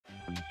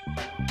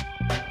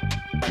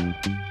Hey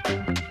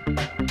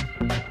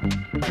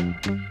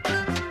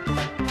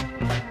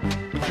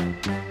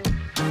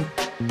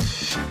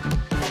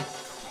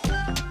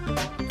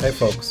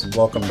folks,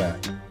 welcome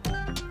back.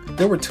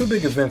 There were two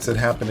big events that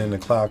happened in the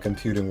cloud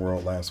computing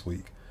world last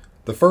week.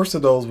 The first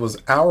of those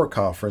was our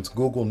conference,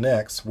 Google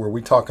Next, where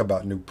we talk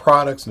about new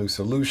products, new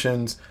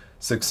solutions,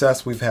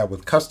 success we've had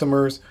with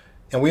customers,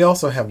 and we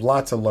also have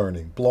lots of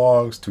learning,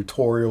 blogs,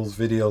 tutorials,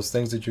 videos,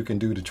 things that you can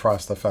do to try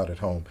stuff out at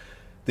home.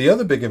 The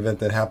other big event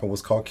that happened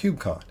was called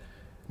KubeCon.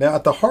 Now,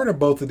 at the heart of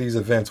both of these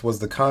events was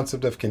the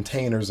concept of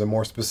containers, and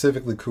more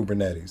specifically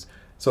Kubernetes.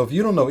 So if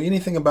you don't know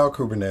anything about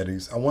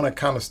Kubernetes, I want to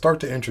kind of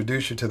start to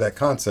introduce you to that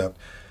concept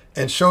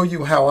and show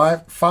you how I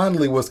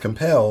finally was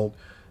compelled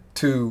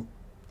to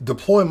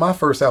deploy my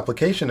first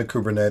application of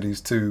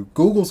Kubernetes to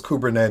Google's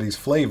Kubernetes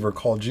flavor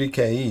called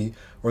GKE,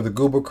 or the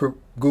Google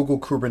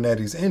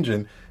Kubernetes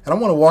engine. And I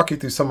want to walk you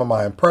through some of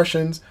my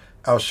impressions.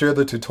 I'll share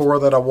the tutorial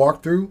that I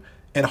walked through,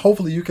 and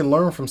hopefully you can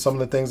learn from some of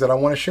the things that I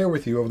want to share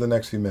with you over the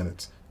next few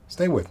minutes.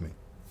 Stay with me.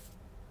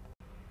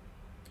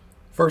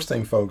 First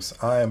thing, folks,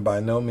 I am by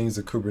no means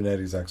a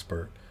Kubernetes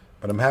expert,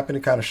 but I'm happy to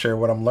kind of share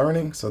what I'm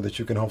learning so that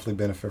you can hopefully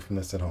benefit from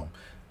this at home.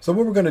 So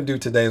what we're going to do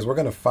today is we're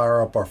going to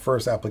fire up our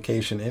first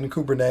application in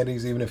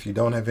Kubernetes, even if you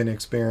don't have any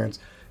experience.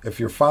 If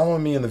you're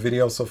following me in the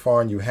video so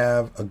far and you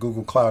have a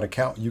Google Cloud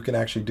account, you can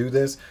actually do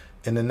this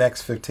in the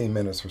next 15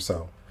 minutes or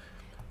so.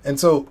 And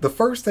so the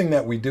first thing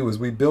that we do is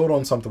we build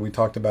on something we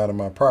talked about in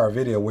my prior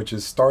video, which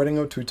is starting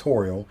a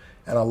tutorial.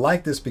 And I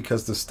like this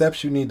because the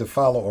steps you need to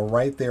follow are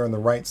right there on the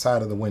right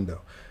side of the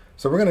window.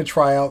 So we're going to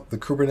try out the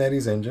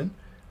Kubernetes engine,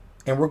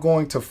 and we're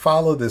going to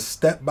follow this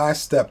step by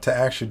step to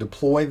actually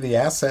deploy the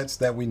assets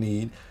that we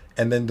need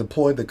and then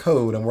deploy the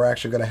code. And we're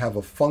actually going to have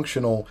a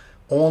functional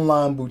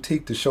online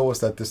boutique to show us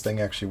that this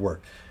thing actually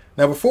worked.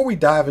 Now, before we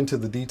dive into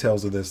the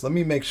details of this, let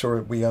me make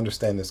sure we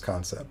understand this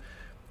concept.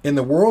 In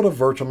the world of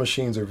virtual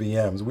machines, or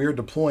VMs, we are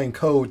deploying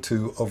code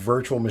to a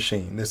virtual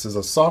machine. This is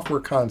a software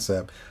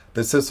concept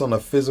that sits on a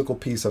physical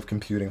piece of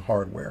computing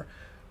hardware.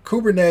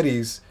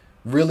 Kubernetes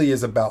really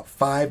is about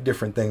 5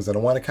 different things, and I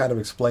want to kind of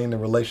explain the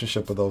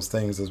relationship of those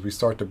things as we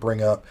start to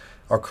bring up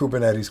our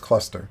Kubernetes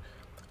cluster.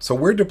 So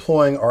we're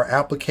deploying our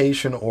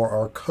application or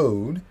our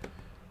code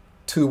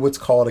to what's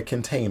called a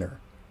container.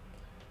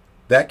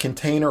 That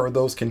container or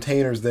those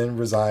containers then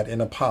reside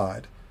in a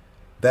pod.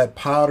 That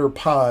pod or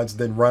pods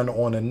then run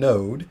on a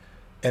node,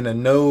 and a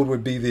node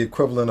would be the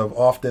equivalent of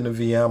often a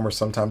VM, or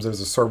sometimes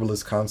there's a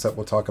serverless concept.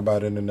 We'll talk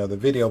about it in another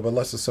video, but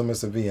let's assume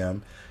it's a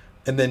VM.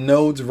 And then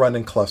nodes run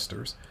in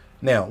clusters.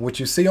 Now, what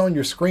you see on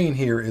your screen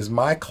here is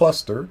my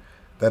cluster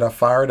that I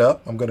fired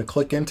up. I'm going to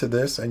click into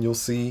this, and you'll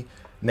see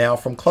now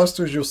from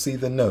clusters, you'll see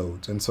the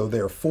nodes. And so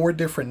there are 4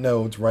 different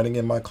nodes running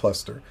in my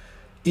cluster.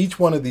 Each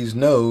one of these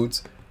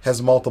nodes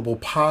has multiple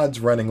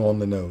pods running on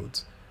the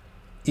nodes.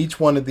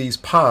 Each one of these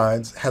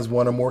pods has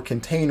one or more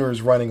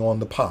containers running on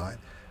the pod.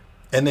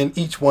 And then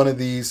each one of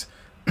these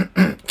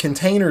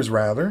containers,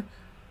 rather,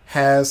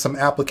 has some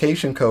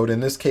application code,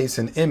 in this case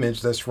an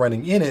image that's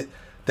running in it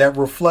that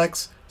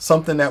reflects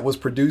something that was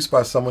produced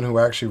by someone who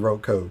actually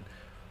wrote code.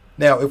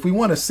 Now, if we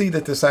want to see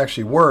that this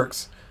actually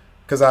works,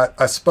 because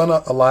I spun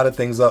up a lot of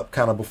things up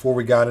kind of before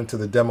we got into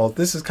the demo.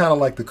 This is kind of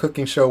like the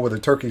cooking show where the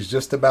turkey's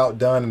just about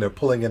done and they're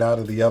pulling it out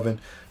of the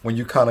oven when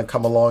you kind of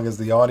come along as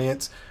the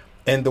audience.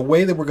 And the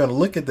way that we're going to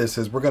look at this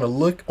is we're going to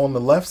look on the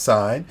left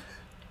side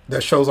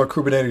that shows our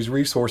Kubernetes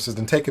resources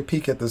and take a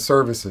peek at the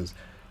services.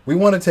 We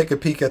want to take a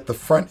peek at the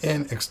front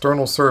end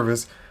external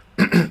service,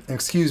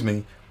 excuse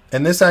me,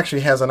 and this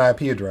actually has an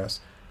IP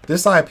address.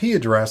 This IP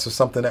address is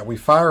something that we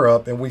fire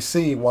up and we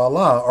see,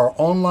 voila, our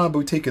online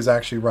boutique is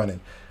actually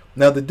running.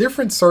 Now, the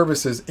different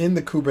services in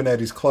the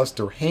Kubernetes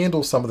cluster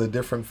handle some of the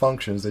different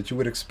functions that you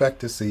would expect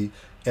to see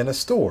in a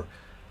store.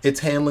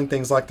 It's handling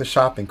things like the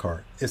shopping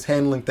cart. It's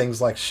handling things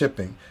like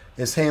shipping.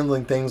 It's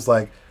handling things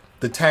like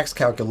the tax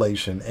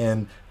calculation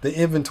and the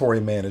inventory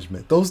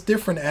management. Those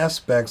different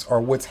aspects are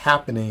what's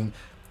happening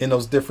in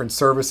those different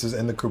services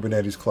in the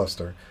Kubernetes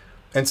cluster.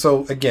 And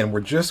so, again,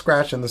 we're just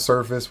scratching the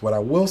surface. What I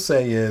will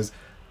say is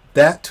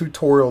that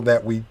tutorial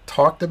that we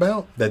talked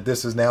about, that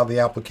this is now the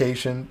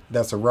application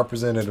that's a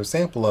representative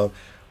sample of,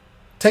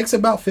 takes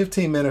about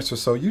 15 minutes or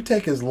so. You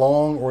take as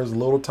long or as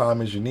little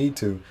time as you need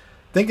to.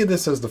 Think of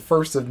this as the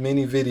first of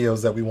many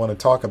videos that we want to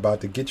talk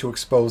about to get you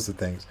exposed to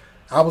things.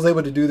 I was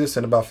able to do this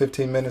in about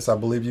 15 minutes. I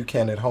believe you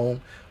can at home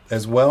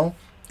as well.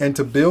 And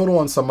to build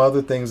on some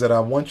other things that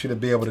I want you to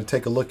be able to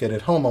take a look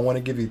at home, I want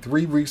to give you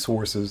 3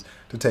 resources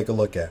to take a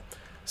look at.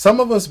 Some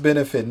of us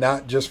benefit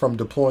not just from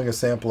deploying a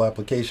sample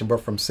application,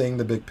 but from seeing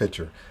the big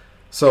picture.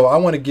 So I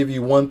want to give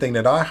you one thing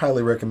that I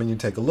highly recommend you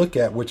take a look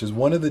at, which is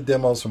one of the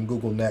demos from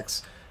Google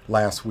Next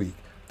last week.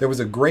 There was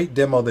a great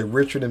demo that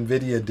Richard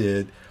NVIDIA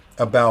did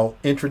about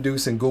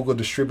introducing Google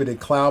Distributed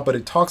Cloud, but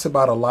it talks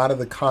about a lot of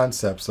the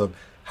concepts of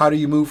how do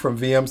you move from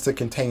VMs to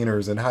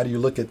containers and how do you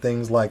look at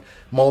things like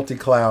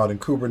multi-cloud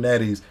and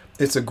Kubernetes.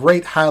 It's a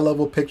great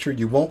high-level picture.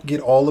 You won't get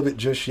all of it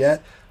just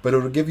yet, but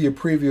it'll give you a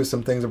preview of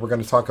some things that we're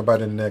going to talk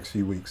about in the next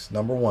few weeks,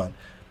 number one.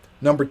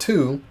 Number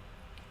two,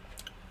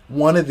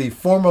 one of the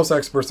foremost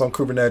experts on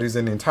Kubernetes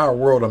in the entire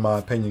world, in my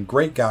opinion,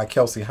 great guy,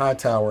 Kelsey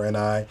Hightower, and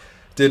I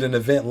did an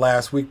event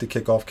last week to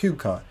kick off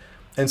KubeCon.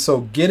 And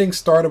so getting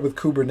started with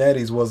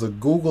Kubernetes was a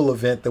Google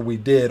event that we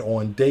did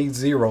on day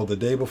 0, the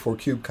day before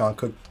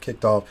KubeCon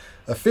kicked off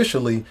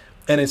officially.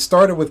 And it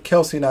started with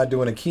Kelsey and I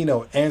doing a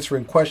keynote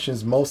answering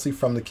questions mostly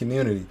from the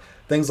community.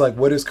 Things like,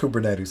 what is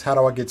Kubernetes? How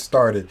do I get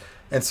started?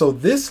 And so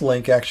this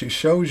link actually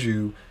shows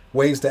you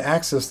ways to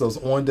access those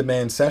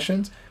on-demand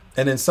sessions.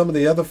 And then some of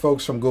the other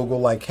folks from Google,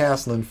 like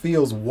Castle and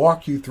Fields,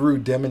 walk you through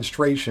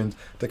demonstrations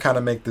to kind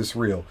of make this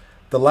real.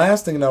 The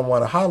last thing that I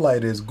want to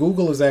highlight is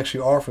Google is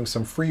actually offering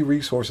some free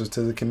resources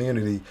to the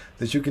community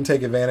that you can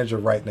take advantage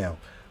of right now.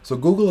 So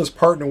Google is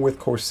partnering with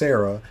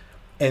Coursera,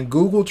 and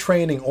Google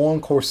training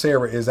on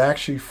Coursera is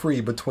actually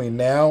free between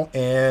now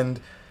and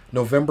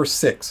November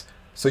 6th.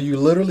 So you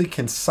literally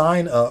can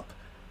sign up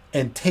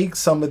and take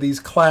some of these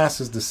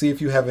classes to see if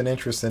you have an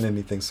interest in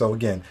anything. So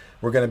again,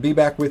 we're going to be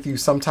back with you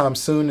sometime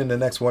soon in the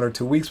next 1 or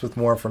 2 weeks with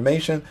more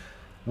information.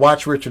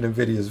 Watch Richard and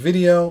Vidya's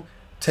video.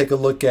 Take a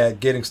look at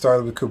getting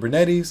started with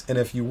Kubernetes. And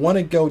if you want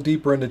to go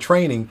deeper into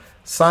training,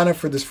 sign up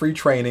for this free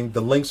training.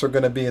 The links are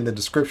going to be in the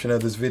description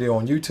of this video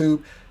on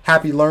YouTube.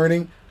 Happy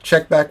learning.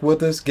 Check back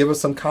with us. Give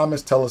us some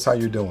comments. Tell us how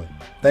you're doing.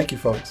 Thank you,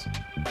 folks.